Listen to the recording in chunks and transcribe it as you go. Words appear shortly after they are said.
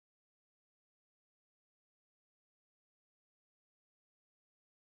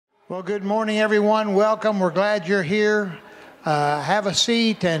Well, good morning, everyone. Welcome. We're glad you're here. Have a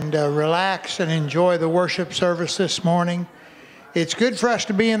seat and relax and enjoy the worship service this morning. It's good for us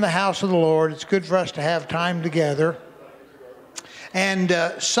to be in the house of the Lord. It's good for us to have time together. And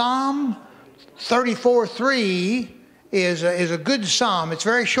Psalm 34:3 is a good psalm. It's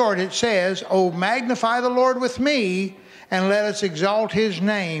very short. It says, "Oh, magnify the Lord with me, and let us exalt his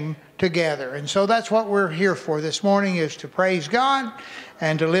name together." And so that's what we're here for this morning, is to praise God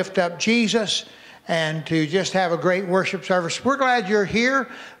and to lift up Jesus and to just have a great worship service. We're glad you're here.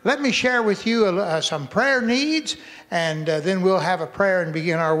 Let me share with you some prayer needs, and then we'll have a prayer and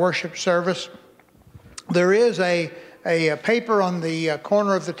begin our worship service. There is a paper on the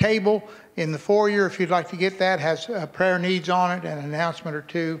corner of the table in the foyer, if you'd like to get that, has prayer needs on it and an announcement or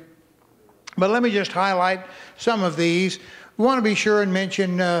two. But let me just highlight some of these. We want to be sure and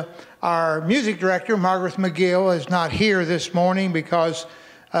mention our music director, Margaret McGill, is not here this morning because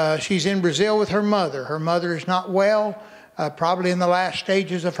she's in Brazil with her mother. Her mother is not well, probably in the last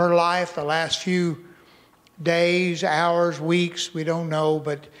stages of her life, the last few days, hours, weeks, we don't know,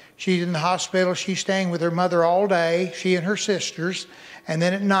 but she's in the hospital. She's staying with her mother all day, she and her sisters, and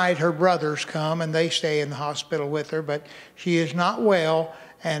then at night her brothers come and they stay in the hospital with her, but she is not well.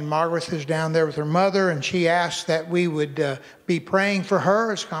 And Margaret is down there with her mother, and she asked that we would be praying for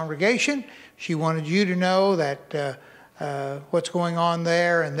her as a congregation. She wanted you to know that what's going on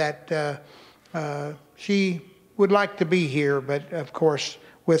there, and that she would like to be here, but of course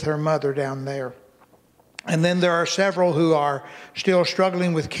with her mother down there. And then there are several who are still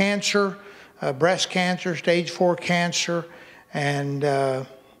struggling with cancer, breast cancer, stage 4 cancer, and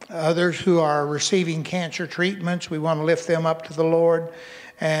others who are receiving cancer treatments. We want to lift them up to the Lord.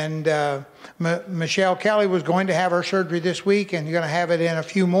 And Michelle Kelly was going to have her surgery this week, and you're going to have it in a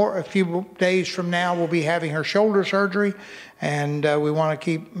few days from now. We'll be having her shoulder surgery, and we want to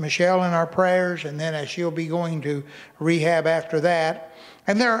keep Michelle in our prayers. And then as she'll be going to rehab after that.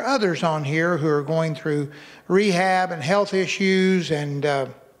 And there are others on here who are going through rehab and health issues and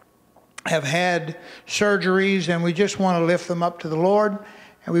have had surgeries, and we just want to lift them up to the Lord,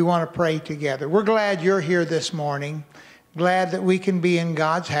 and we want to pray together. We're glad you're here this morning. Glad that we can be in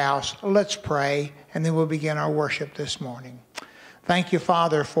God's house. Let's pray, and then we'll begin our worship this morning. Thank you,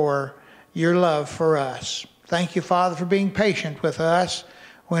 Father, for your love for us. Thank you, Father, for being patient with us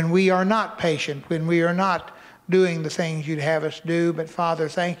when we are not patient, when we are not doing the things you'd have us do. But Father,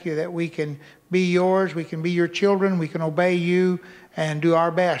 thank you that we can be yours, we can be your children, we can obey you and do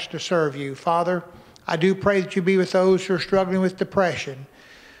our best to serve you. Father, I do pray that you be with those who are struggling with depression,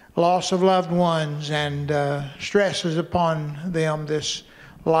 loss of loved ones, and stresses upon them this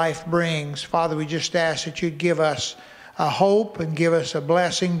life brings. Father, we just ask that you'd give us a hope and give us a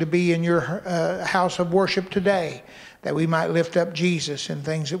blessing to be in your house of worship today, that we might lift up Jesus in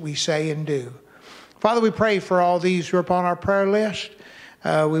things that we say and do. Father, we pray for all these who are upon our prayer list.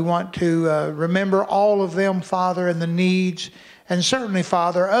 We want to remember all of them, Father, and the needs. And certainly,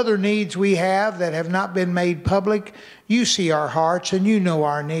 Father, other needs we have that have not been made public. You see our hearts and you know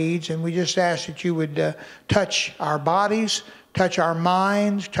our needs. And we just ask that you would touch our bodies, touch our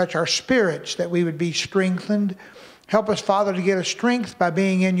minds, touch our spirits, that we would be strengthened. Help us, Father, to get a strength by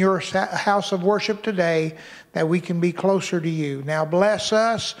being in your house of worship today, that we can be closer to you. Now bless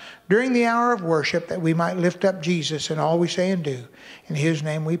us during the hour of worship, that we might lift up Jesus in all we say and do. In his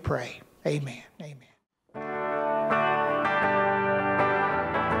name we pray. Amen. Amen.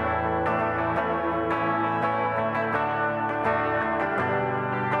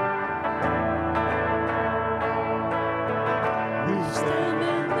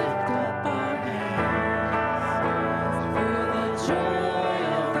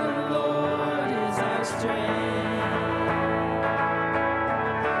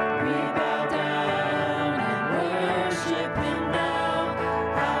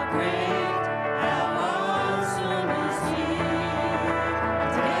 Great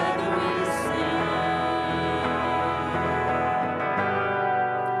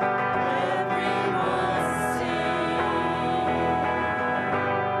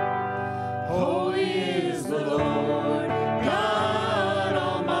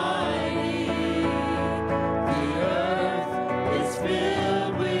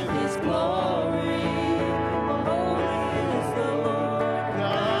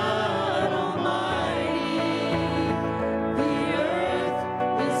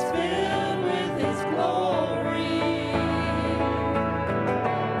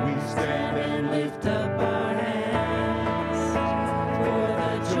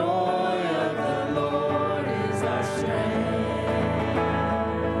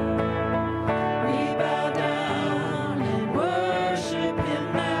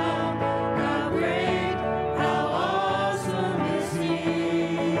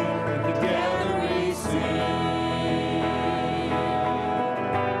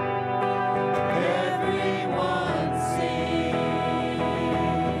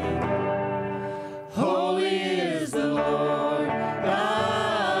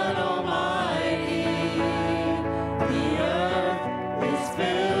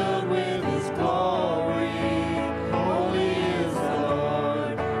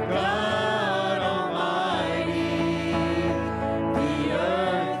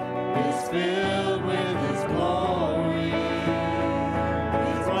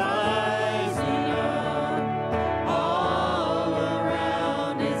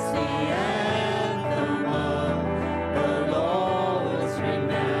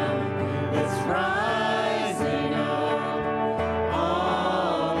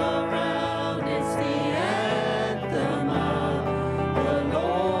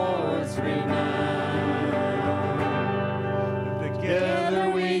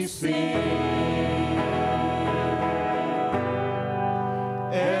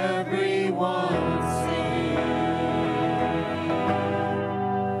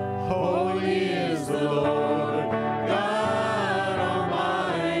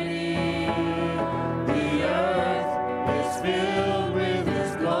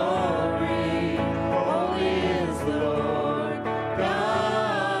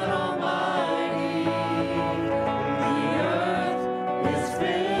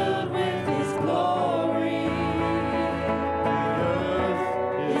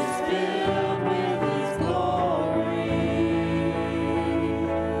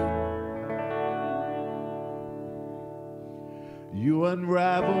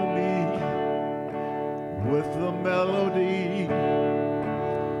unravel me with the melody.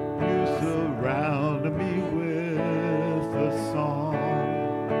 You surround me with a song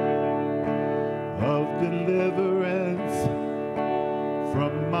of deliverance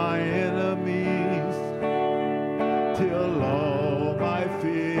from my enemies till all my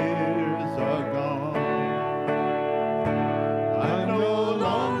fears are gone. I'm no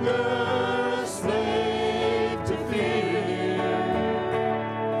longer a slave to fear.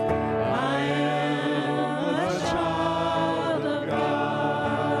 I am a child of God.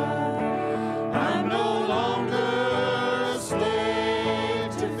 I'm no longer a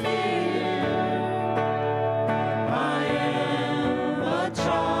slave to fear. I am a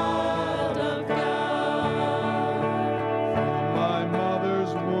child of God. From my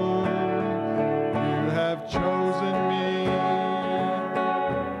mother's womb, you have chosen me.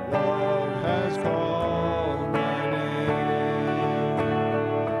 Love has called my name.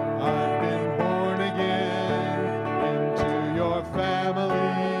 I've been born again into your family.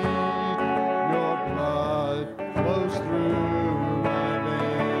 Your blood flows through my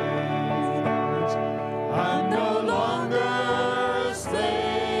veins. I'm no longer a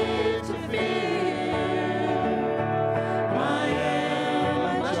slave to fear. I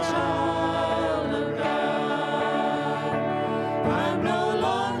am a child of God. I'm no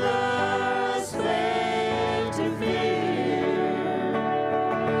longer a slave to fear.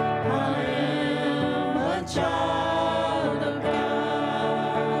 I am a child of God.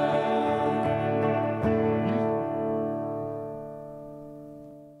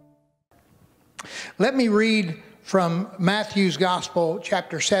 Let me read from Matthew's Gospel,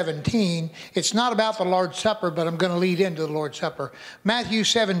 chapter 17. It's not about the Lord's Supper, but I'm going to lead into the Lord's Supper. Matthew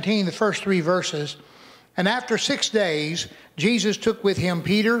 17, the first 3 verses. And after 6 days, Jesus took with him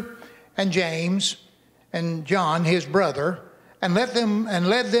Peter and James and John, his brother, and led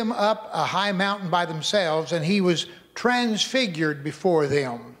them up a high mountain by themselves, and he was transfigured before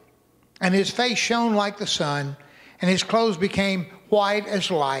them. And his face shone like the sun, and his clothes became white as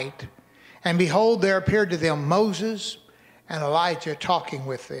light. And behold, there appeared to them Moses and Elijah talking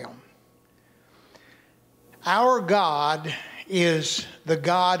with them. Our God is the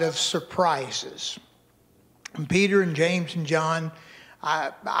God of surprises. And Peter and James and John,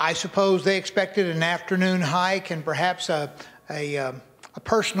 I suppose they expected an afternoon hike and perhaps a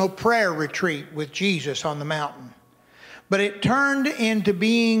personal prayer retreat with Jesus on the mountain. But it turned into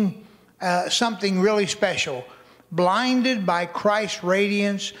being something really special. Blinded by Christ's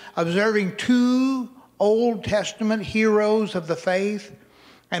radiance, observing 2 Old Testament heroes of the faith,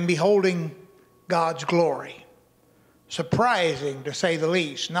 and beholding God's glory. Surprising, to say the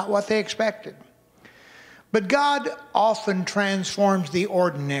least, not what they expected. But God often transforms the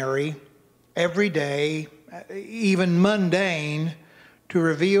ordinary, everyday, even mundane, to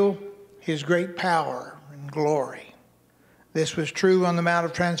reveal his great power and glory. This was true on the Mount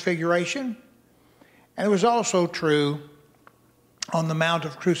of Transfiguration, and it was also true on the Mount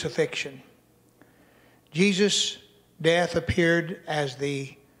of Crucifixion. Jesus' death appeared as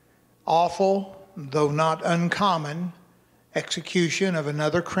the awful, though not uncommon, execution of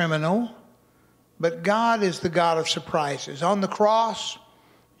another criminal. But God is the God of surprises. On the cross,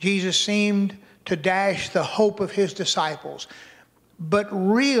 Jesus seemed to dash the hope of his disciples. But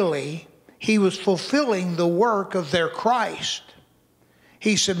really, he was fulfilling the work of their Christ.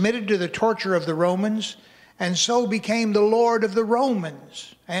 He submitted to the torture of the Romans, and so became the Lord of the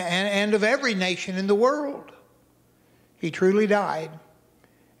Romans and of every nation in the world. He truly died,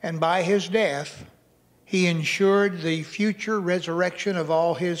 and by his death, he ensured the future resurrection of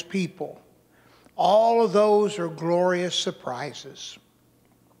all his people. All of those are glorious surprises.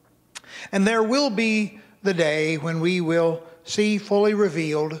 And there will be the day when we will see fully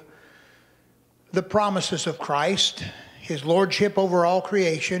revealed the promises of Christ, his lordship over all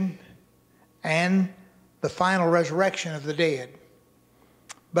creation, and the final resurrection of the dead.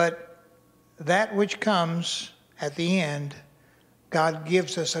 But that which comes at the end, God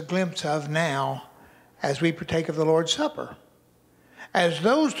gives us a glimpse of now as we partake of the Lord's Supper. As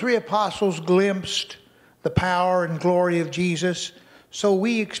those 3 apostles glimpsed the power and glory of Jesus, so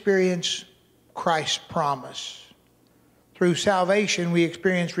we experience Christ's promise. Through salvation, we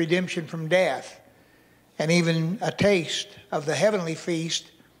experience redemption from death, and even a taste of the heavenly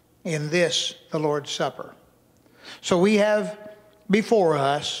feast in this, the Lord's Supper. So we have before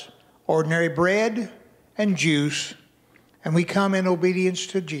us ordinary bread and juice, and we come in obedience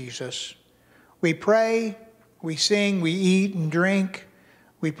to Jesus. We pray, we sing, we eat and drink,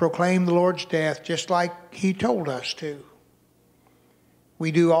 we proclaim the Lord's death just like he told us to.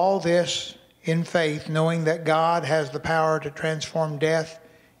 We do all this in faith, knowing that God has the power to transform death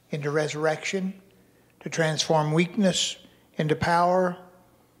into resurrection, to transform weakness into power,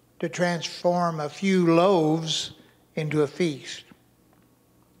 to transform a few loaves into a feast.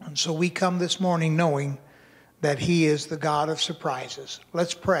 And so we come this morning knowing that He is the God of surprises.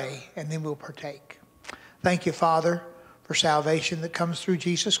 Let's pray, and then we'll partake. Thank you, Father, for salvation that comes through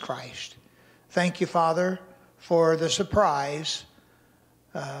Jesus Christ. Thank you, Father, for the surprise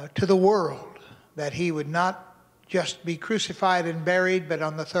to the world that He would not just be crucified and buried, but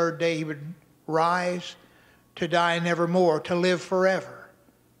on the third day He would rise to die nevermore, to live forever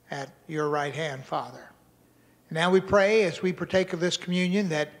at your right hand, Father. And now we pray as we partake of this communion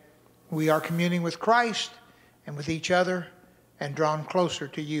that we are communing with Christ and with each other and drawn closer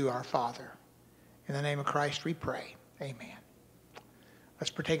to you, our Father. In the name of Christ we pray. Amen. Let's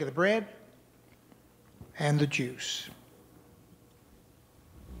partake of the bread and the juice.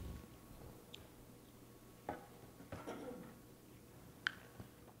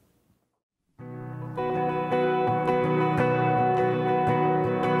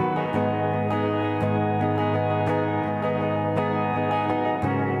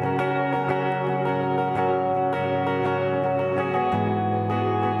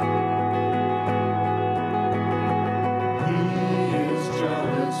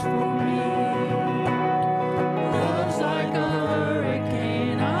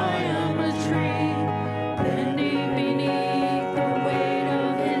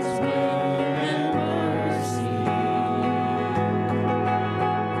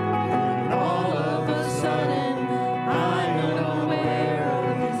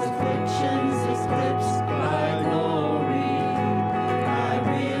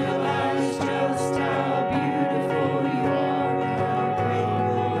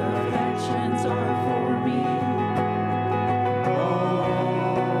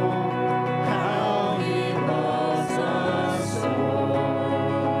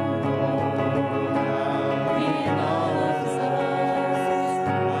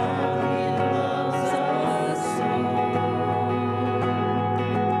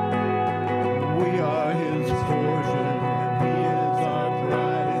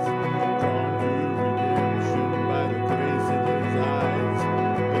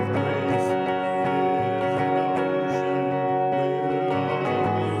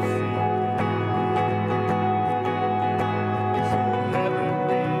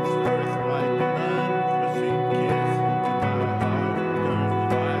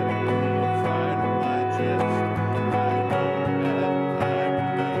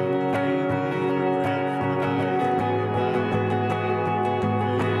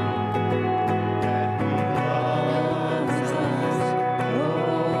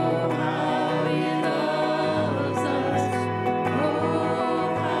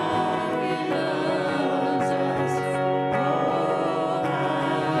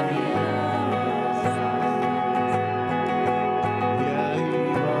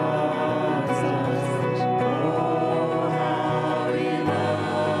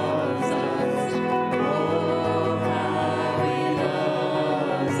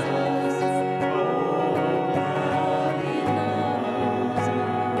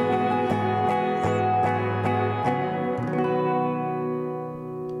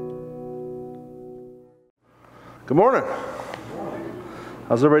 Good morning.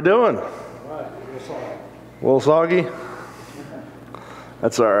 How's everybody doing? A little soggy?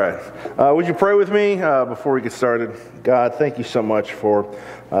 That's all right. Would you pray with me before we get started? God, thank you so much for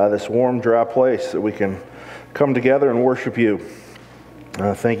this warm, dry place that we can come together and worship you.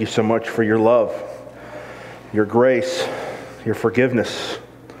 Thank you so much for your love, your grace, your forgiveness.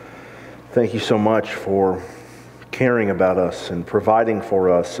 Thank you so much for caring about us and providing for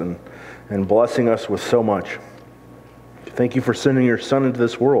us and blessing us with so much. Thank you for sending your Son into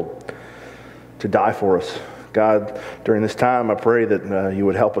this world to die for us. God, during this time, I pray that you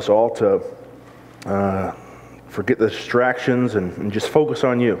would help us all to forget the distractions and just focus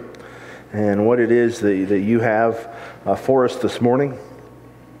on you and what it is that you have for us this morning.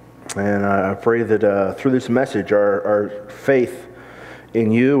 And I pray that through this message, our faith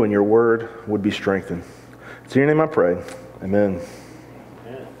in you and your word would be strengthened. It's in your name I pray. Amen.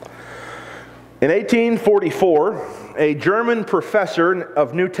 In 1844, a German professor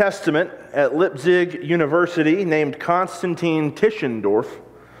of New Testament at Leipzig University named Konstantin Tischendorf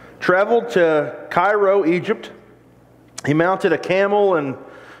traveled to Cairo, Egypt. He mounted a camel and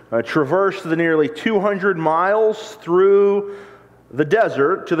traversed the nearly 200 miles through the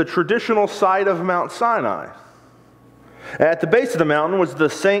desert to the traditional site of Mount Sinai. At the base of the mountain was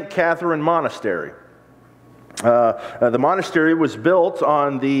the St. Catherine Monastery. The monastery was built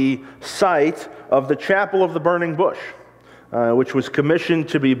on the site of the Chapel of the Burning Bush, which was commissioned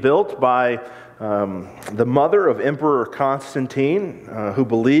to be built by the mother of Emperor Constantine, who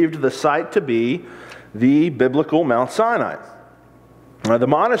believed the site to be the biblical Mount Sinai. The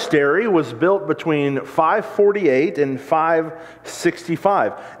monastery was built between 548 and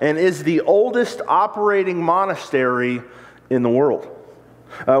 565 and is the oldest operating monastery in the world.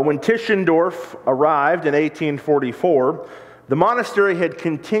 When Tischendorf arrived in 1844, the monastery had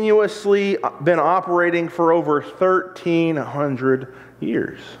continuously been operating for over 1,300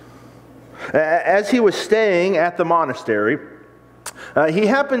 years. As he was staying at the monastery, he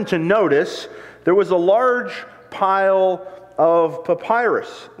happened to notice there was a large pile of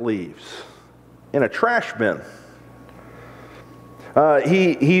papyrus leaves in a trash bin.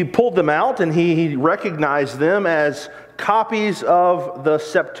 He pulled them out and he recognized them as copies of the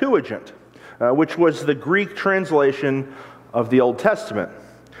Septuagint, which was the Greek translation of the Old Testament.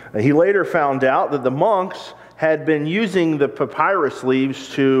 He later found out that the monks had been using the papyrus leaves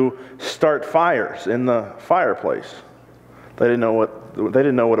to start fires in the fireplace. They didn't know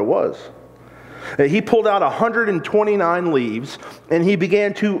what it was. He pulled out 129 leaves and he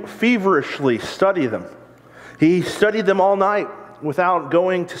began to feverishly study them. He studied them all night without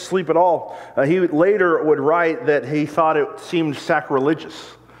going to sleep at all. He later would write that he thought it seemed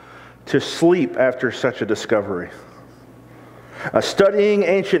sacrilegious to sleep after such a discovery. Studying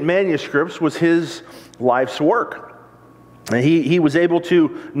ancient manuscripts was his life's work. He was able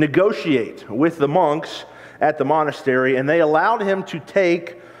to negotiate with the monks at the monastery, and they allowed him to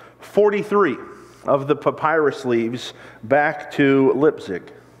take 43 of the papyrus leaves back to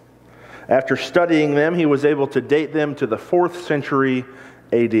Leipzig. After studying them, he was able to date them to the 4th century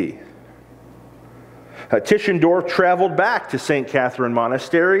AD. Tischendorf traveled back to St. Catherine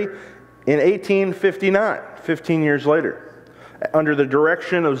Monastery in 1859, 15 years later, under the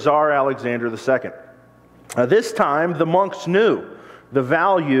direction of Tsar Alexander II. This time, the monks knew the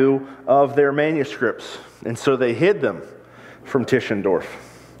value of their manuscripts, and so they hid them from Tischendorf.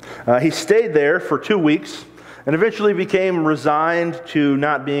 He stayed there for 2 weeks and eventually became resigned to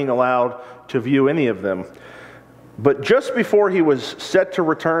not being allowed to view any of them. But just before he was set to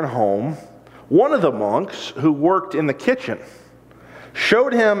return home, one of the monks who worked in the kitchen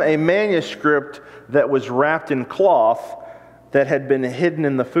showed him a manuscript that was wrapped in cloth that had been hidden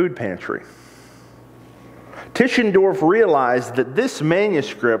in the food pantry. Tischendorf realized that this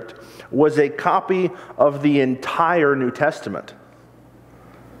manuscript was a copy of the entire New Testament.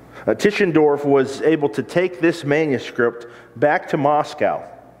 Tischendorf was able to take this manuscript back to Moscow.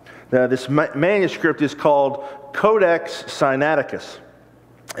 This manuscript is called Codex Sinaiticus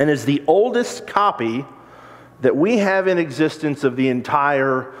and is the oldest copy that we have in existence of the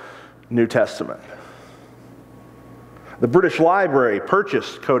entire New Testament. The British Library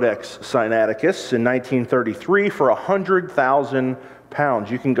purchased Codex Sinaiticus in 1933 for £100,000.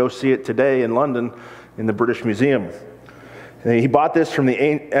 You can go see it today in London in the British Museum. He bought this from the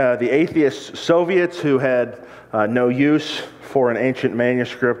atheist Soviets who had no use for an ancient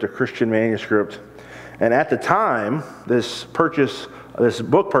manuscript, a Christian manuscript. And at the time, this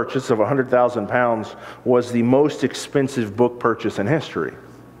book purchase of £100,000 was the most expensive book purchase in history.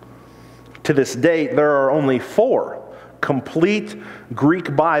 To this date, there are only 4 complete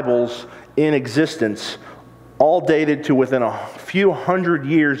Greek Bibles in existence, all dated to within a few hundred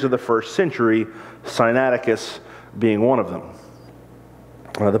years of the 1st century, Sinaiticus being one of them.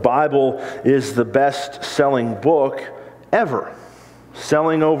 The Bible is the best-selling book ever,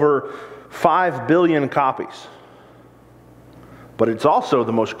 selling over 5 billion copies. But it's also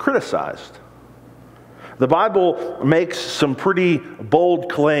the most criticized. The Bible makes some pretty bold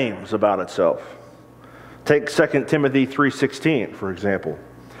claims about itself. Take 2 Timothy 3:16, for example.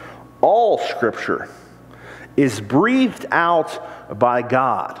 All Scripture is breathed out by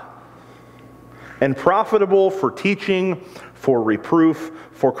God and profitable for teaching, for reproof,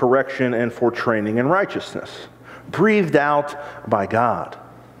 for correction, and for training in righteousness. Breathed out by God.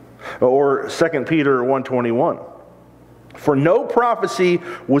 Or 2 Peter 1:21. For no prophecy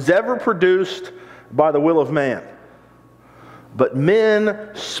was ever produced by the will of man, but men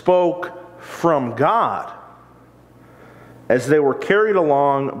spoke from God as they were carried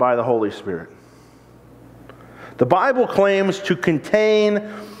along by the Holy Spirit. The Bible claims to contain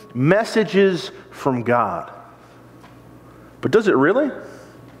messages from God. But does it really?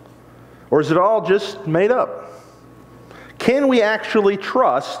 Or is it all just made up? Can we actually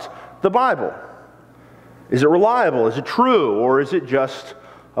trust the Bible? Is it reliable? Is it true? Or is it just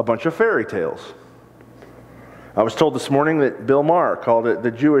a bunch of fairy tales? I was told this morning that Bill Maher called it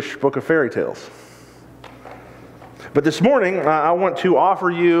the Jewish Book of Fairy Tales. But this morning, I want to offer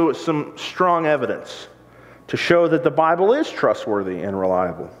you some strong evidence to show that the Bible is trustworthy and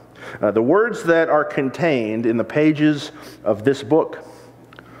reliable. The words that are contained in the pages of this book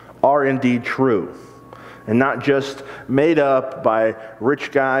are indeed true, and not just made up by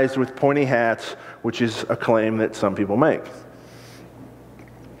rich guys with pointy hats, which is a claim that some people make.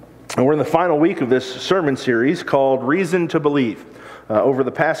 And we're in the final week of this sermon series called Reason to Believe. Over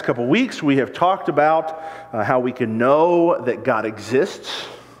the past couple weeks, we have talked about how we can know that God exists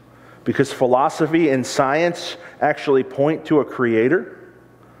because philosophy and science actually point to a creator.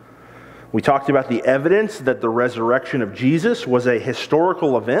 We talked about the evidence that the resurrection of Jesus was a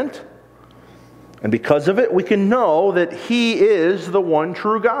historical event. And because of it, we can know that He is the one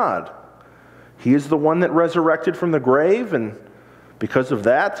true God. He is the one that resurrected from the grave, and because of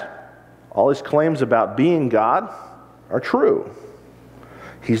that, all His claims about being God are true.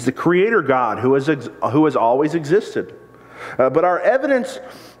 He's the creator God who has always existed. But our evidence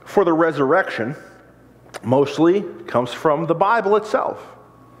for the resurrection mostly comes from the Bible itself.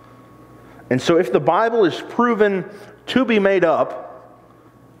 And so if the Bible is proven to be made up,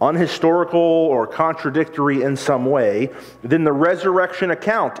 unhistorical or contradictory in some way, then the resurrection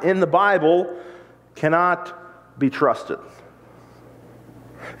account in the Bible cannot be trusted.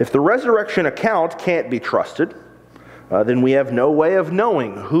 If the resurrection account can't be trusted, then we have no way of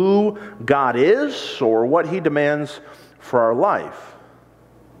knowing who God is or what He demands for our life.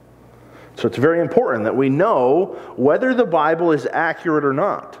 So it's very important that we know whether the Bible is accurate or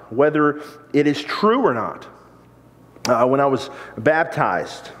not, whether it is true or not. When I was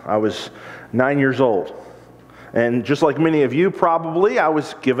baptized, I was 9 years old. And just like many of you probably, I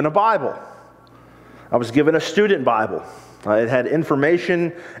was given a Bible. I was given a student Bible. It had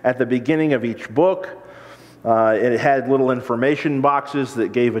information at the beginning of each book. It had little information boxes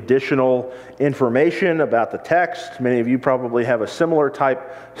that gave additional information about the text. Many of you probably have a similar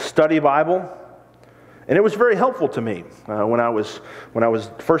type study Bible. And it was very helpful to me when I was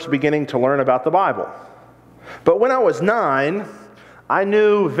first beginning to learn about the Bible. But when I was 9, I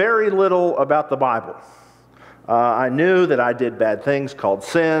knew very little about the Bible. I knew that I did bad things called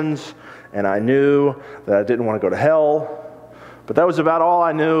sins, and I knew that I didn't want to go to hell. But that was about all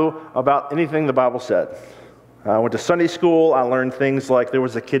I knew about anything the Bible said. I went to Sunday school. I learned things like there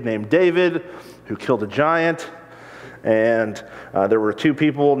was a kid named David who killed a giant, and there were two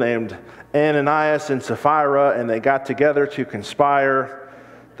people named Ananias and Sapphira, and they got together to conspire.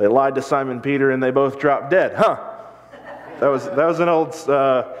 They lied to Simon Peter, and they both dropped dead. That was an old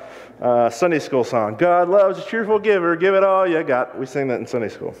Sunday school song. God loves a cheerful giver. Give it all you got. We sing that in Sunday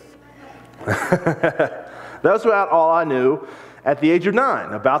school. That was about all I knew at the age of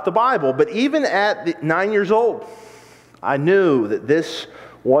 9 about the Bible. But even at 9 years old, I knew that this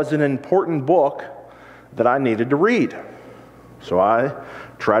was an important book that I needed to read. So I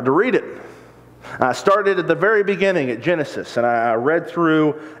tried to read it. I started at the very beginning at Genesis, and I read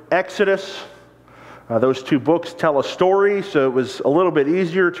through Exodus. Those two books tell a story, so it was a little bit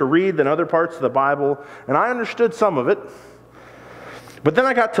easier to read than other parts of the Bible, and I understood some of it. But then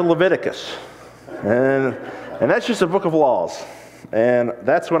I got to Leviticus, and that's just a book of laws. And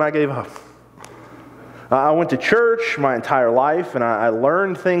that's when I gave up. I went to church my entire life, and I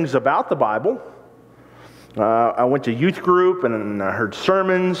learned things about the Bible. I went to youth group, and I heard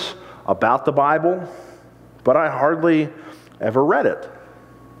sermons about the Bible, but I hardly ever read it.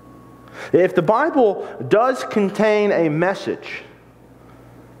 If the Bible does contain a message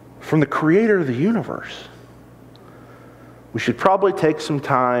from the Creator of the universe, we should probably take some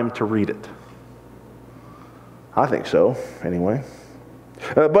time to read it. I think so, anyway.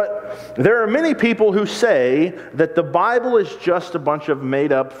 But there are many people who say that the Bible is just a bunch of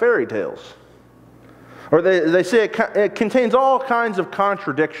made-up fairy tales. Or they say it contains all kinds of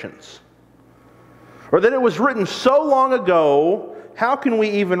contradictions. Or that it was written so long ago, how can we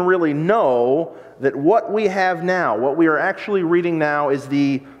even really know that what we have now, what we are actually reading now, is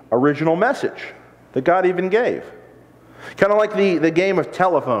the original message that God even gave? Kind of like the game of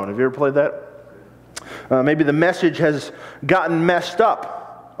telephone. Have you ever played that? Maybe the message has gotten messed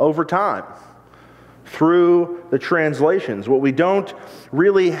up over time through the translations. What we don't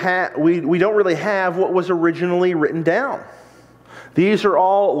really have what was originally written down. These are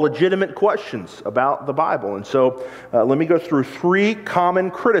all legitimate questions about the Bible. And so let me go through 3 common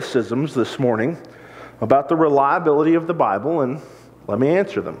criticisms this morning about the reliability of the Bible, and let me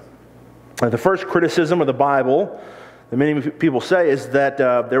answer them. The first criticism of the Bible that many people say is that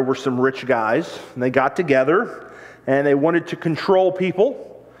there were some rich guys, and they got together, and they wanted to control people.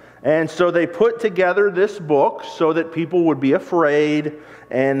 And so they put together this book so that people would be afraid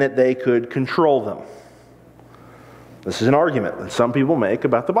and that they could control them. This is an argument that some people make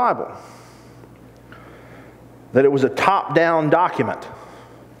about the Bible. That it was a top-down document.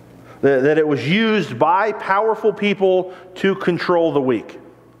 That it was used by powerful people to control the weak.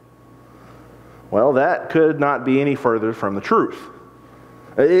 Well, that could not be any further from the truth.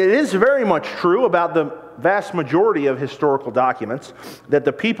 It is very much true about the vast majority of historical documents that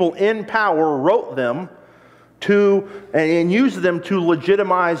the people in power wrote them to and used them to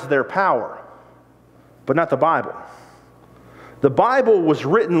legitimize their power, but not the Bible. The Bible was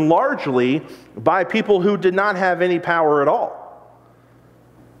written largely by people who did not have any power at all.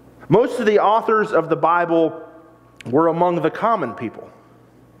 Most of the authors of the Bible were among the common people.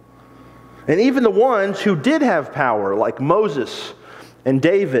 And even the ones who did have power, like Moses and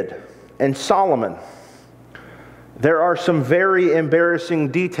David and Solomon, there are some very embarrassing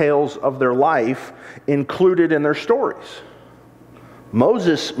details of their life included in their stories.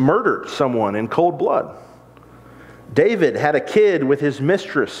 Moses murdered someone in cold blood. David had a kid with his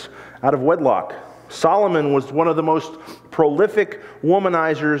mistress out of wedlock. Solomon was one of the most prolific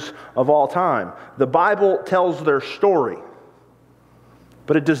womanizers of all time. The Bible tells their story,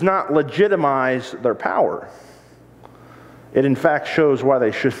 but it does not legitimize their power. It in fact shows why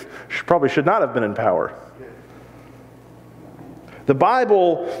they probably should not have been in power. The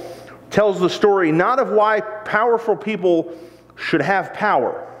Bible tells the story not of why powerful people should have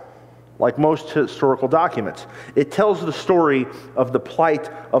power, like most historical documents. It tells the story of the plight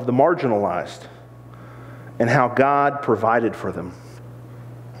of the marginalized and how God provided for them.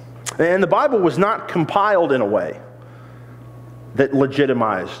 And the Bible was not compiled in a way that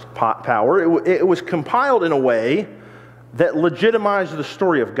legitimized power. It was compiled in a way that legitimized the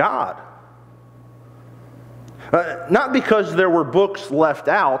story of God. Not because there were books left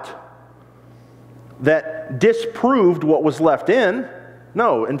out that disproved what was left in.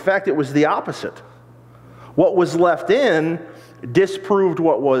 No, in fact, it was the opposite. What was left in disproved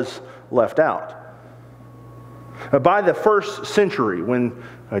what was left out. By the first century, when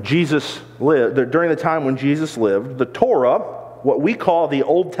Jesus lived, during the time when Jesus lived, the Torah, what we call the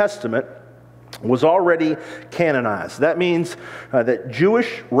Old Testament, was already canonized. That means that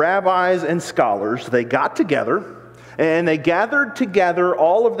Jewish rabbis and scholars, they got together and they gathered together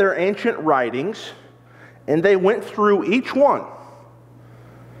all of their ancient writings and they went through each one.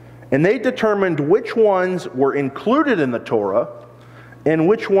 And they determined which ones were included in the Torah and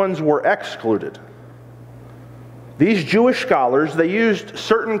which ones were excluded. These Jewish scholars, they used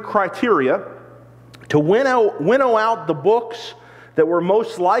certain criteria to winnow out the books that were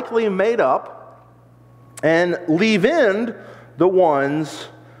most likely made up and leave in the ones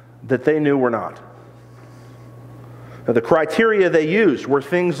that they knew were not. Now, the criteria they used were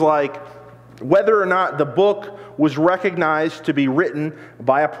things like whether or not the book was recognized to be written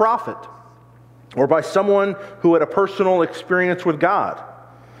by a prophet or by someone who had a personal experience with God.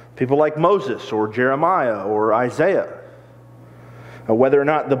 People like Moses or Jeremiah or Isaiah. Whether or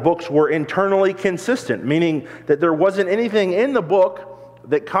not the books were internally consistent, meaning that there wasn't anything in the book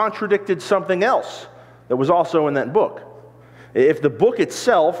that contradicted something else that was also in that book. If the book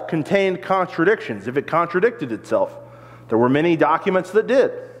itself contained contradictions, if it contradicted itself, there were many documents that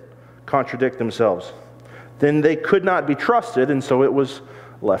did contradict themselves, then they could not be trusted, and so it was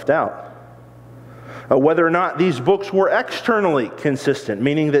left out. Whether or not these books were externally consistent,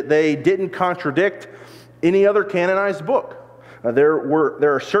 meaning that they didn't contradict any other canonized book.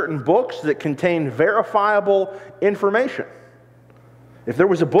 There are certain books that contain verifiable information. If there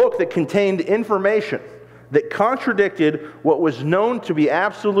was a book that contained information that contradicted what was known to be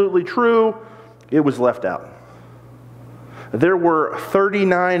absolutely true, it was left out. There were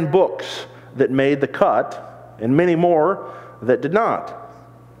 39 books that made the cut, and many more that did not.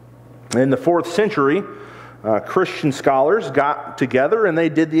 In the 4th century, Christian scholars got together and they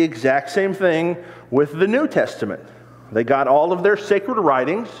did the exact same thing with the New Testament. They got all of their sacred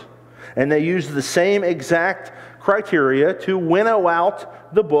writings and they used the same exact criteria to winnow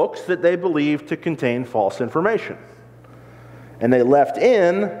out the books that they believed to contain false information. And they left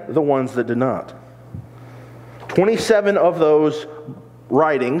in the ones that did not. 27 of those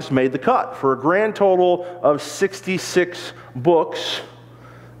writings made the cut for a grand total of 66 books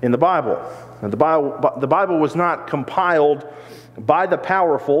in the Bible. And the Bible was not compiled by the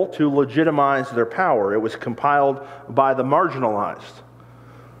powerful to legitimize their power. It was compiled by the marginalized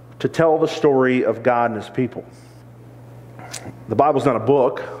to tell the story of God and His people. The Bible's not a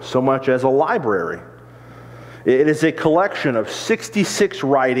book so much as a library. It is a collection of 66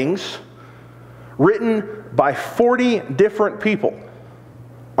 writings written by 40 different people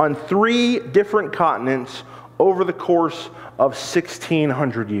on 3 different continents over the course of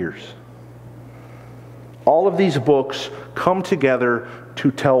 1,600 years. All of these books come together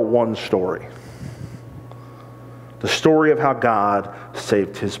to tell one story. The story of how God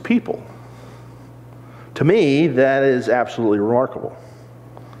saved his people. To me, that is absolutely remarkable.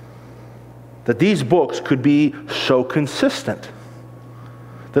 That these books could be so consistent.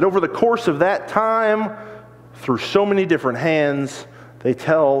 That over the course of that time, through so many different hands, they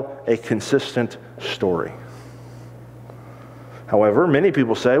tell a consistent story. However, many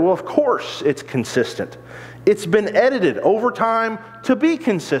people say, well, of course it's consistent. It's been edited over time to be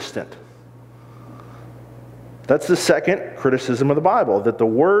consistent. That's the second criticism of the Bible, that the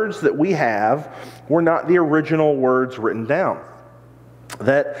words that we have were not the original words written down.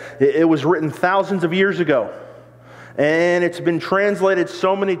 That it was written thousands of years ago, and it's been translated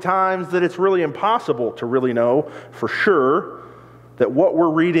so many times that it's really impossible to really know for sure that what we're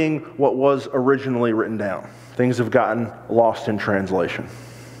reading, what was originally written down. Things have gotten lost in translation.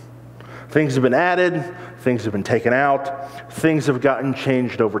 Things have been added, things have been taken out, things have gotten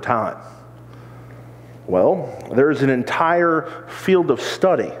changed over time. Well, there's an entire field of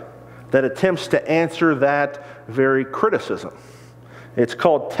study that attempts to answer that very criticism. It's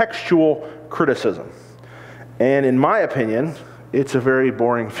called textual criticism. And in my opinion, it's a very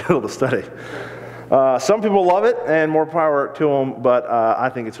boring field of study. Some people love it, and more power to them, but I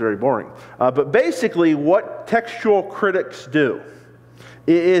think it's very boring. But basically, what textual critics do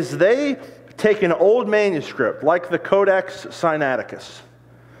is they take an old manuscript, like the Codex Sinaiticus,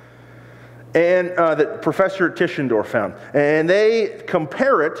 and that Professor Tischendorf found, and they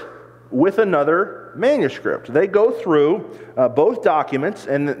compare it with another manuscript. They go through both documents,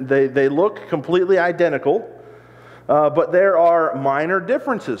 and they look completely identical, but there are minor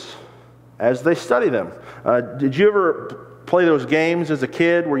differences as they study them. Did you ever play those games as a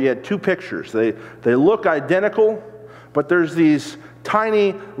kid where you had two pictures? They look identical, but there's these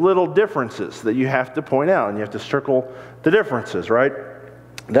tiny little differences that you have to point out, and you have to circle the differences, right?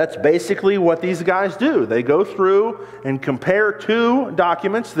 That's basically what these guys do. They go through and compare two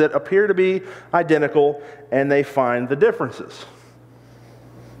documents that appear to be identical, and they find the differences.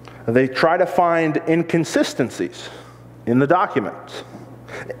 They try to find inconsistencies in the documents.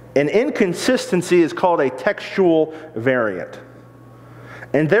 An inconsistency is called a textual variant.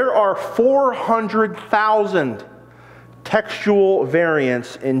 And there are 400,000 textual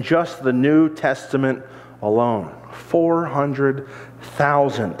variants in just the New Testament alone.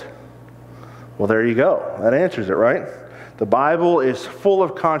 400,000. Well, there you go. That answers it, right? The Bible is full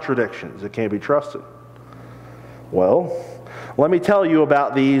of contradictions. It can't be trusted. Well, let me tell you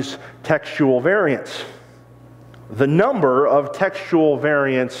about these textual variants. The number of textual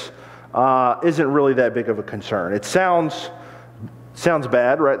variants isn't really that big of a concern. It sounds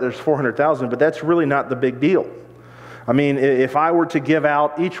bad, right? There's 400,000, but that's really not the big deal. I mean, if I were to give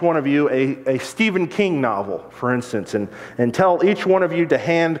out each one of you a Stephen King novel, for instance, and tell each one of you to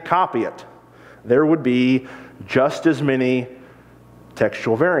hand copy it, there would be just as many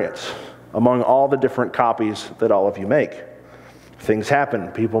textual variants among all the different copies that all of you make. Things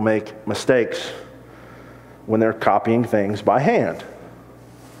happen. People make mistakes when they're copying things by hand.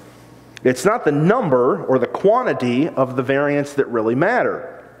 It's not the number or the quantity of the variants that really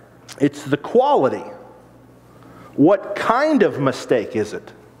matter. It's the quality. What kind of mistake is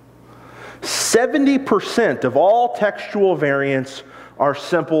it? 70% of all textual variants are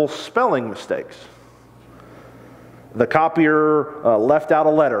simple spelling mistakes. The copier left out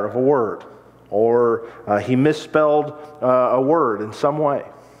a letter of a word, or he misspelled a word in some way.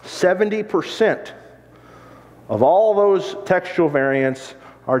 70% of all those textual variants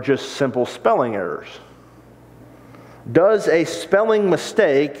are just simple spelling errors. Does a spelling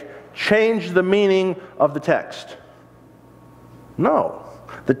mistake change the meaning of the text? No.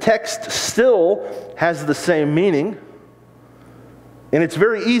 The text still has the same meaning, and it's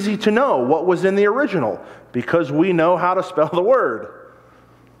very easy to know what was in the original because we know how to spell the word.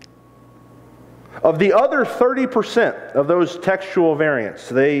 Of the other 30% of those textual variants,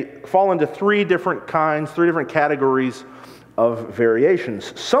 they fall into three different categories of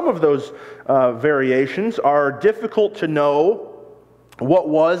variations. Some of those variations are difficult to know what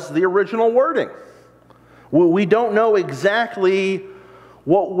was the original wording. We don't know exactly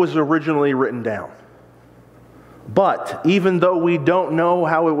what was originally written down. But even though we don't know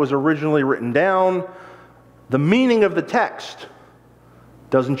how it was originally written down, the meaning of the text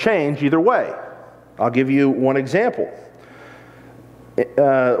doesn't change either way. I'll give you one example.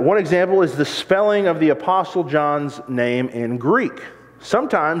 One example is the spelling of the Apostle John's name in Greek.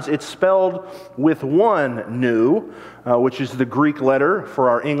 Sometimes it's spelled with one nu, which is the Greek letter for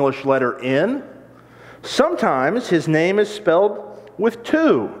our English letter N. Sometimes his name is spelled with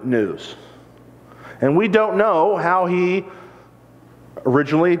two nus. And we don't know how he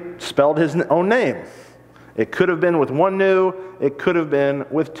originally spelled his own name. It could have been with one nu, it could have been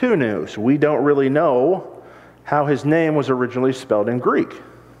with two nus. We don't really know how his name was originally spelled in Greek.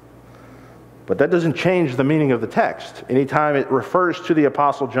 But that doesn't change the meaning of the text. Anytime it refers to the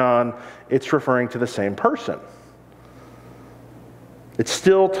Apostle John, it's referring to the same person. It's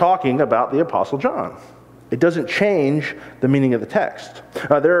still talking about the Apostle John. It doesn't change the meaning of the text.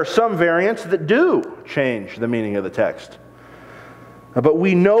 There are some variants that do change the meaning of the text. But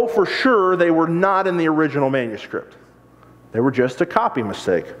we know for sure they were not in the original manuscript. They were just a copy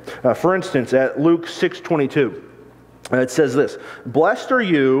mistake. For instance, at Luke 6:22, it says this: "Blessed are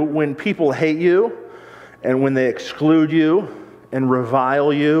you when people hate you, and when they exclude you, and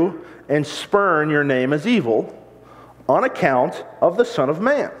revile you, and spurn your name as evil, on account of the Son of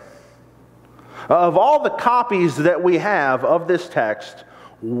Man." Of all the copies that we have of this text,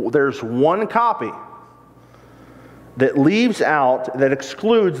 there's one copy that leaves out, that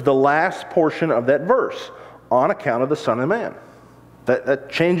excludes the last portion of that verse, on account of the Son of Man. That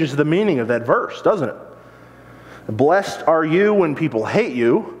changes the meaning of that verse, doesn't it? Blessed are you when people hate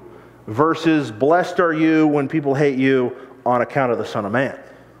you, versus blessed are you when people hate you on account of the Son of Man.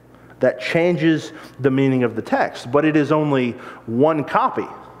 That changes the meaning of the text, but it is only one copy.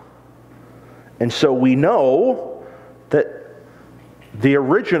 And so we know that the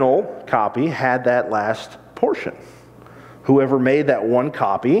original copy had that last portion. Whoever made that one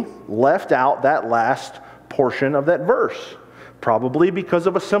copy left out that last portion of that verse, probably because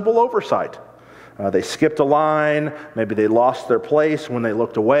of a simple oversight. They skipped a line, maybe they lost their place when they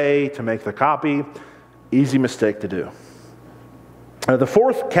looked away to make the copy. Easy mistake to do. The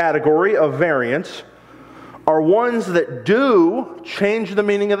fourth category of variants are ones that do change the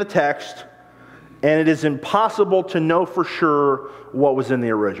meaning of the text, and it is impossible to know for sure what was in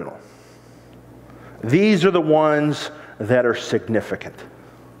the original. These are the ones that are significant,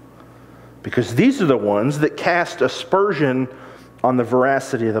 because these are the ones that cast aspersion on the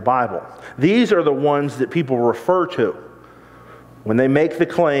veracity of the Bible. These are the ones that people refer to when they make the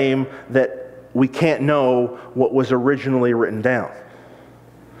claim that we can't know what was originally written down.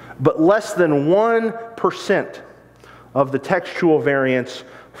 But less than 1% of the textual variants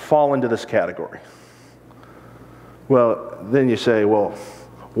fall into this category. Well, then you say, well,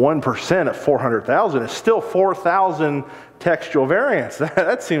 1% of 400,000 is still 4,000 textual variants.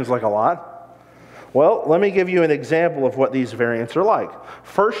 That seems like a lot. Well, let me give you an example of what these variants are like.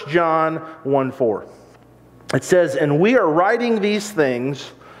 1 John 1:4. It says, "And we are writing these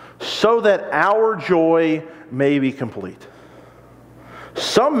things so that our joy may be complete."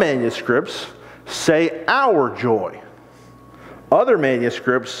 Some manuscripts say our joy. Other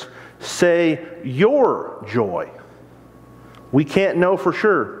manuscripts say your joy. We can't know for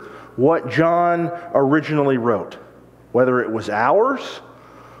sure what John originally wrote, whether it was ours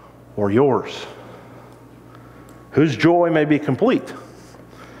or yours. Whose joy may be complete?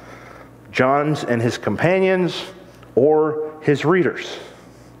 John's and his companions, or his readers?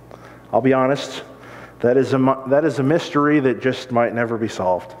 I'll be honest, that is a mystery that just might never be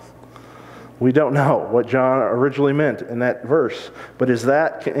solved. We don't know what John originally meant in that verse, but is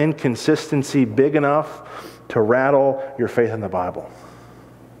that inconsistency big enough to rattle your faith in the Bible?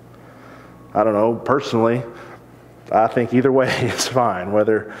 I don't know, personally, I think either way is fine.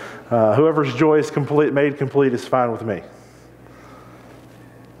 Whether whoever's joy is made complete is fine with me.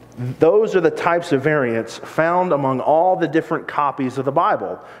 Those are the types of variants found among all the different copies of the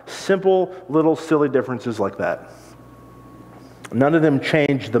Bible. Simple, little, silly differences like that. None of them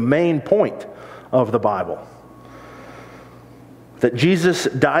change the main point of the Bible. That Jesus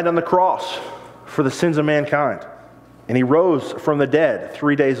died on the cross for the sins of mankind, and he rose from the dead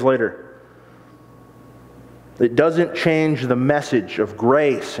 3 days later. It doesn't change the message of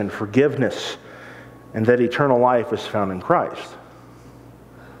grace and forgiveness, and that eternal life is found in Christ.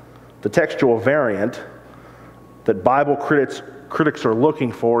 The textual variant that Bible critics are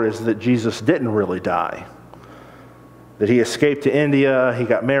looking for is that Jesus didn't really die. That he escaped to India, he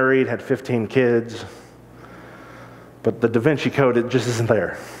got married, had 15 kids. But the Da Vinci Code, it just isn't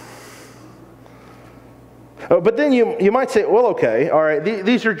there. But then you might say, well, okay, all right,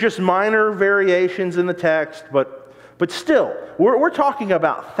 these are just minor variations in the text, but still, we're talking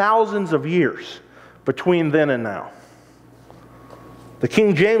about thousands of years between then and now. The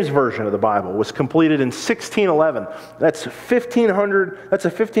King James Version of the Bible was completed in 1611. That's a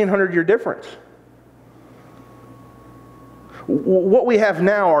 1,500-year difference. What we have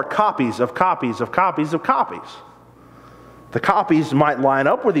now are copies of copies of copies of copies. The copies might line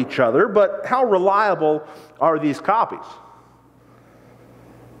up with each other, but how reliable are these copies?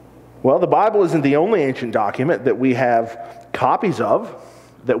 Well, the Bible isn't the only ancient document that we have copies of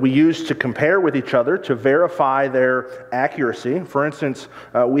that we use to compare with each other to verify their accuracy. For instance,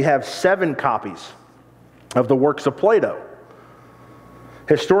 we have 7 copies of the works of Plato.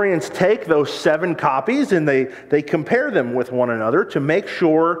 Historians take those 7 copies and they compare them with one another to make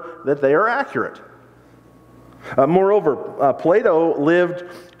sure that they are accurate. Moreover, Plato lived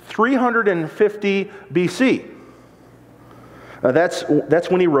 350 BC. That's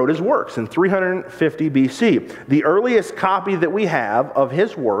when he wrote his works, in 350 BC. The earliest copy that we have of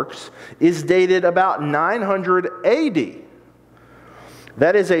his works is dated about 900 AD.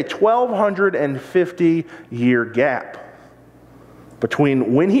 That is a 1,250-year gap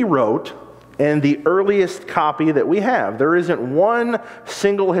between when he wrote and the earliest copy that we have. There isn't one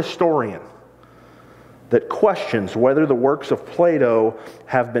single historian that questions whether the works of Plato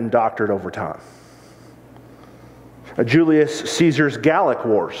have been doctored over time. Julius Caesar's Gallic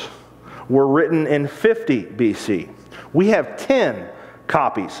Wars were written in 50 BC. We have 10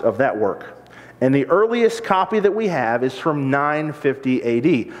 copies of that work. And the earliest copy that we have is from 950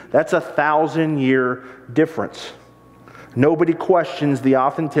 AD. That's a 1,000-year difference. Nobody questions the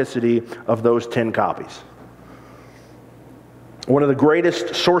authenticity of those 10 copies. One of the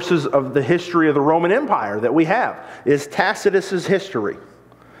greatest sources of the history of the Roman Empire that we have is Tacitus's History.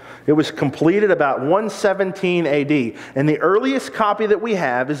 It was completed about 117 AD, and the earliest copy that we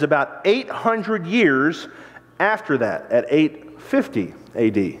have is about 800 years after that, at 850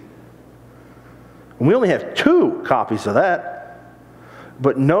 AD. And we only have 2 copies of that,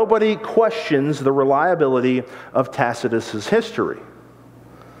 but nobody questions the reliability of Tacitus's history.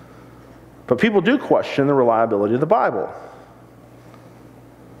 But people do question the reliability of the Bible.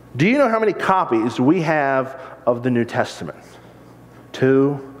 Do you know how many copies we have of the New Testament?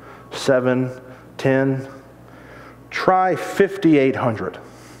 2, 7, 10. Try 5,800.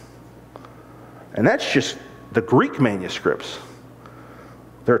 And that's just the Greek manuscripts.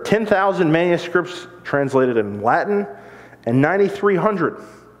 There are 10,000 manuscripts translated in Latin and 9,300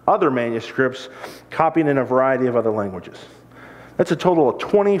 other manuscripts copied in a variety of other languages. That's a total of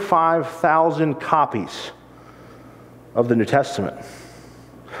 25,000 copies of the New Testament.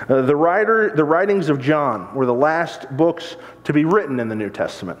 The writings of John were the last books to be written in the New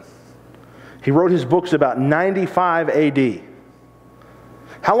Testament. He wrote his books about 95 AD.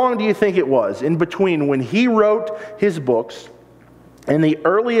 How long do you think it was in between when he wrote his books and the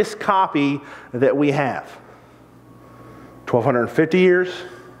earliest copy that we have? 1,250 years?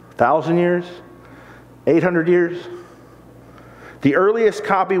 1,000 years? 800 years? The earliest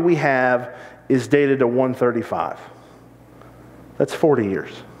copy we have is dated to 135. That's 40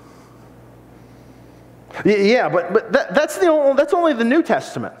 years. Yeah, but that's only the New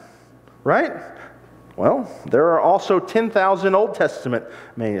Testament, right? Well, there are also 10,000 Old Testament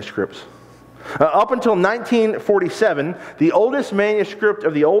manuscripts. Up until 1947, the oldest manuscript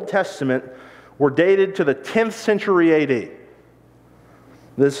of the Old Testament were dated to the 10th century AD.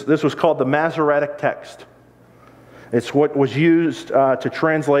 This was called the Masoretic text. It's what was used to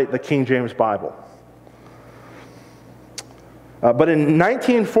translate the King James Bible. But in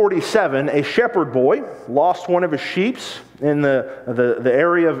 1947, a shepherd boy lost one of his sheep in the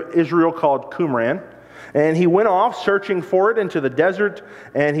area of Israel called Qumran. And he went off searching for it into the desert,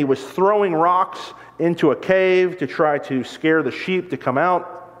 and he was throwing rocks into a cave to try to scare the sheep to come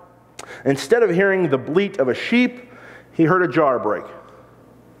out. Instead of hearing the bleat of a sheep, he heard a jar break.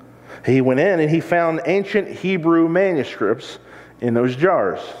 He went in and he found ancient Hebrew manuscripts in those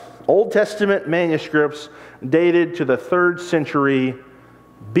jars. Old Testament manuscripts dated to the 3rd century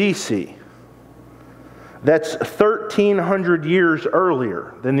BC. That's 1,300 years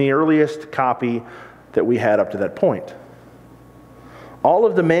earlier than the earliest copy that we had up to that point. All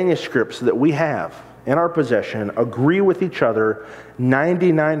of the manuscripts that we have in our possession agree with each other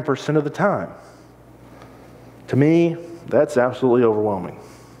 99% of the time. To me, that's absolutely overwhelming.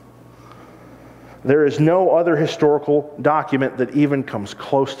 There is no other historical document that even comes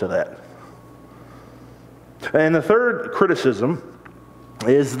close to that. And the third criticism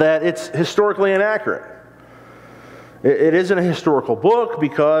is that it's historically inaccurate. It isn't a historical book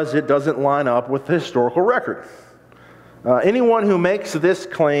because it doesn't line up with the historical record. Anyone who makes this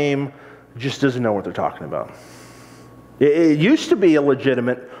claim just doesn't know what they're talking about. It used to be a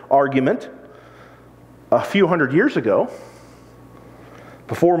legitimate argument a few hundred years ago,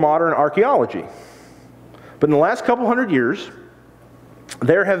 before modern archaeology. But in the last couple hundred years,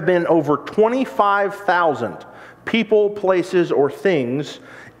 there have been over 25,000 people, places, or things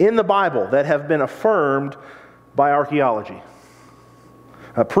in the Bible that have been affirmed by archaeology.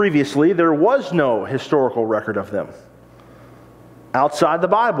 Previously, there was no historical record of them. outside the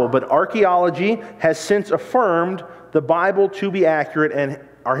Bible, but archaeology has since affirmed the Bible to be accurate, and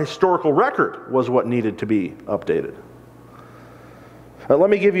our historical record was what needed to be updated. Let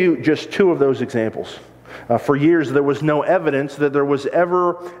me give you just two of those examples. For years, there was no evidence that there was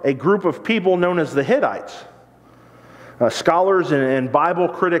ever a group of people known as the Hittites. Scholars and Bible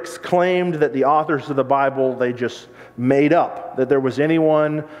critics claimed that the authors of the Bible, they just made up that there was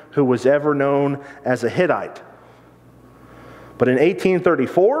anyone who was ever known as a Hittite. But in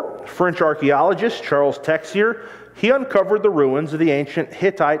 1834, French archaeologist Charles Texier, he uncovered the ruins of the ancient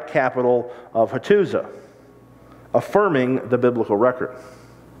Hittite capital of Hattusa, affirming the biblical record.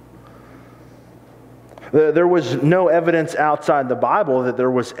 There was no evidence outside the Bible that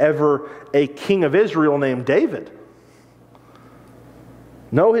there was ever a king of Israel named David.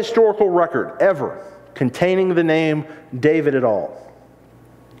 No historical record ever containing the name David at all.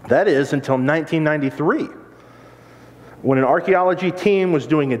 That is until 1993, when an archaeology team was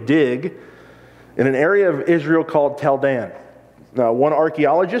doing a dig in an area of Israel called Tel Dan. One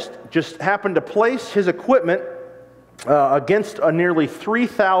archaeologist just happened to place his equipment against a nearly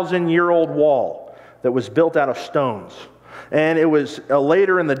 3,000-year-old wall that was built out of stones. And it was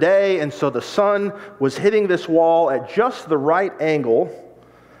later in the day, and so the sun was hitting this wall at just the right angle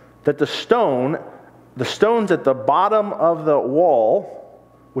that the stones at the bottom of the wall,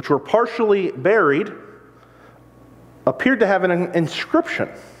 which were partially buried, appeared to have an inscription.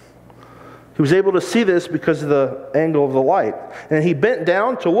 He was able to see this because of the angle of the light. And he bent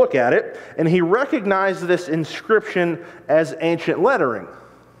down to look at it, and he recognized this inscription as ancient lettering.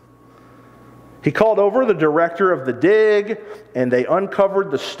 He called over the director of the dig, and they uncovered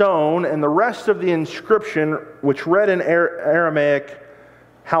the stone and the rest of the inscription, which read in Aramaic,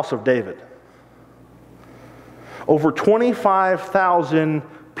 House of David. Over 25,000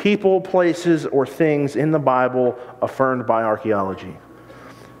 people, places, or things in the Bible affirmed by archaeology.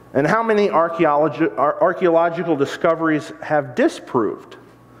 And how many archaeological discoveries have disproved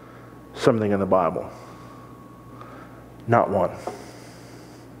something in the Bible? Not one.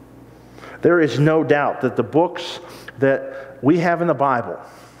 There is no doubt that the books that we have in the Bible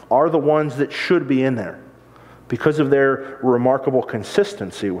are the ones that should be in there because of their remarkable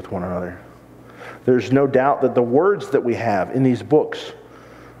consistency with one another. There's no doubt that the words that we have in these books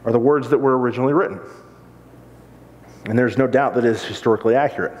are the words that were originally written. And there's no doubt that it is historically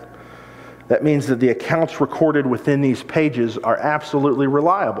accurate. That means that the accounts recorded within these pages are absolutely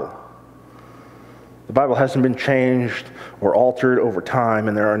reliable. The Bible hasn't been changed or altered over time,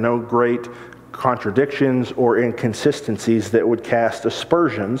 and there are no great contradictions or inconsistencies that would cast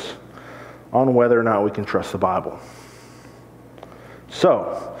aspersions on whether or not we can trust the Bible.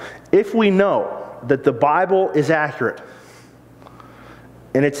 So, if we know that the Bible is accurate,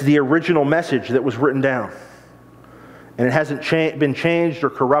 and it's the original message that was written down, and it hasn't been changed or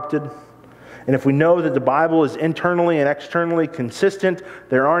corrupted, and if we know that the Bible is internally and externally consistent,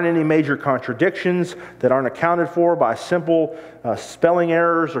 there aren't any major contradictions that aren't accounted for by simple spelling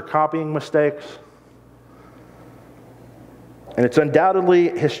errors or copying mistakes, and it's undoubtedly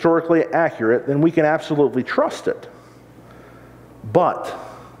historically accurate, then we can absolutely trust it. But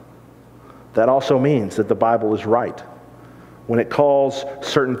that also means that the Bible is right when it calls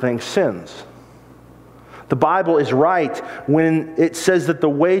certain things sins. The Bible is right when it says that the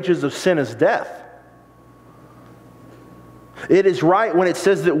wages of sin is death. It is right when it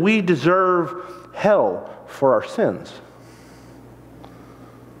says that we deserve hell for our sins.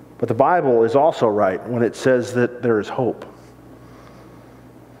 But the Bible is also right when it says that there is hope.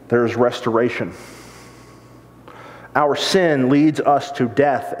 There is restoration. Our sin leads us to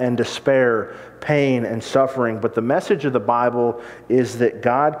death and despair, pain and suffering. But the message of the Bible is that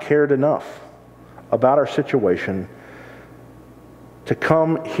God cared enough about our situation to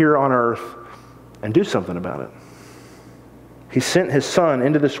come here on earth and do something about it. He sent his Son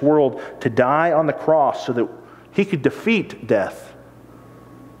into this world to die on the cross so that he could defeat death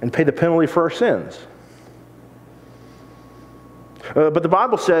and pay the penalty for our sins. But the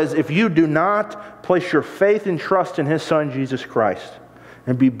Bible says if you do not place your faith and trust in his Son, Jesus Christ,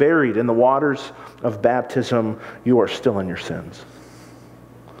 and be buried in the waters of baptism, you are still in your sins.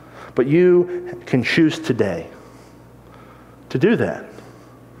 But you can choose today to do that,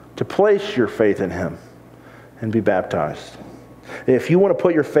 to place your faith in him and be baptized. If you want to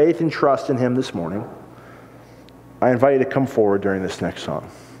put your faith and trust in him this morning, I invite you to come forward during this next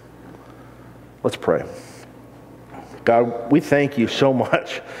song. Let's pray. God, we thank you so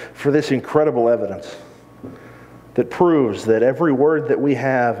much for this incredible evidence that proves that every word that we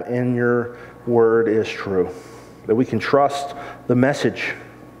have in your word is true, that we can trust the message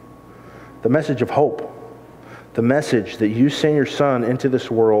of hope, the message that you sent your Son into this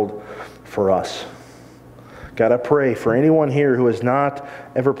world for us. God, I pray for anyone here who has not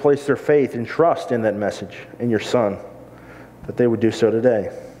ever placed their faith and trust in that message, in your Son, that they would do so today.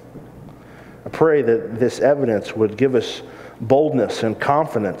 I pray that this evidence would give us boldness and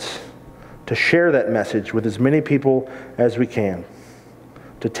confidence to share that message with as many people as we can,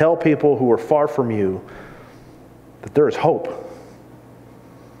 to tell people who are far from you that there is hope.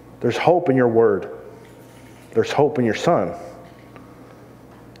 There's hope in your word. There's hope in your Son.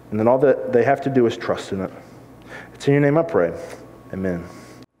 And then all that they have to do is trust in it. It's in your name I pray. Amen.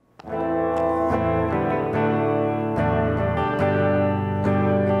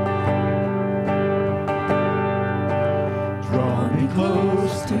 Draw me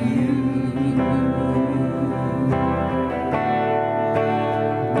close to you.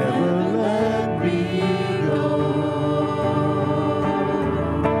 Never let me go.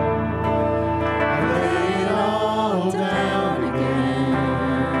 I lay it all down again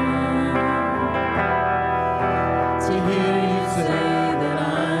to hear you say that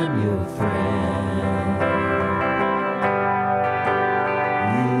I'm your friend.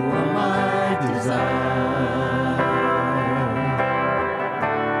 You are my desire.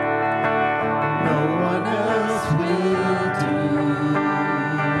 No one else will do,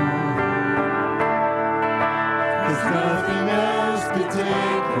 'cause nothing else could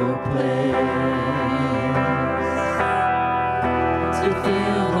take your place. To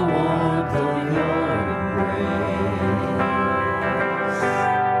feel the warmth of your embrace,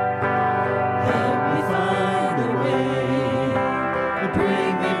 help me find a way to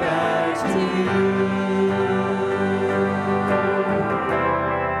bring me back to you.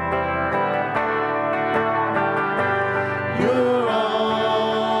 You're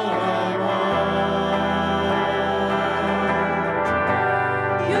all I want.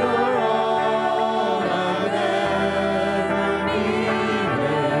 You're all I've ever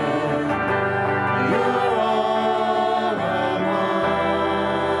needed. You're all I want.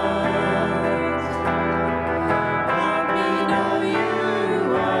 Help me know you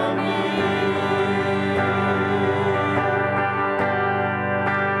are near.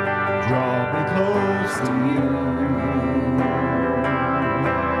 Draw me close to you.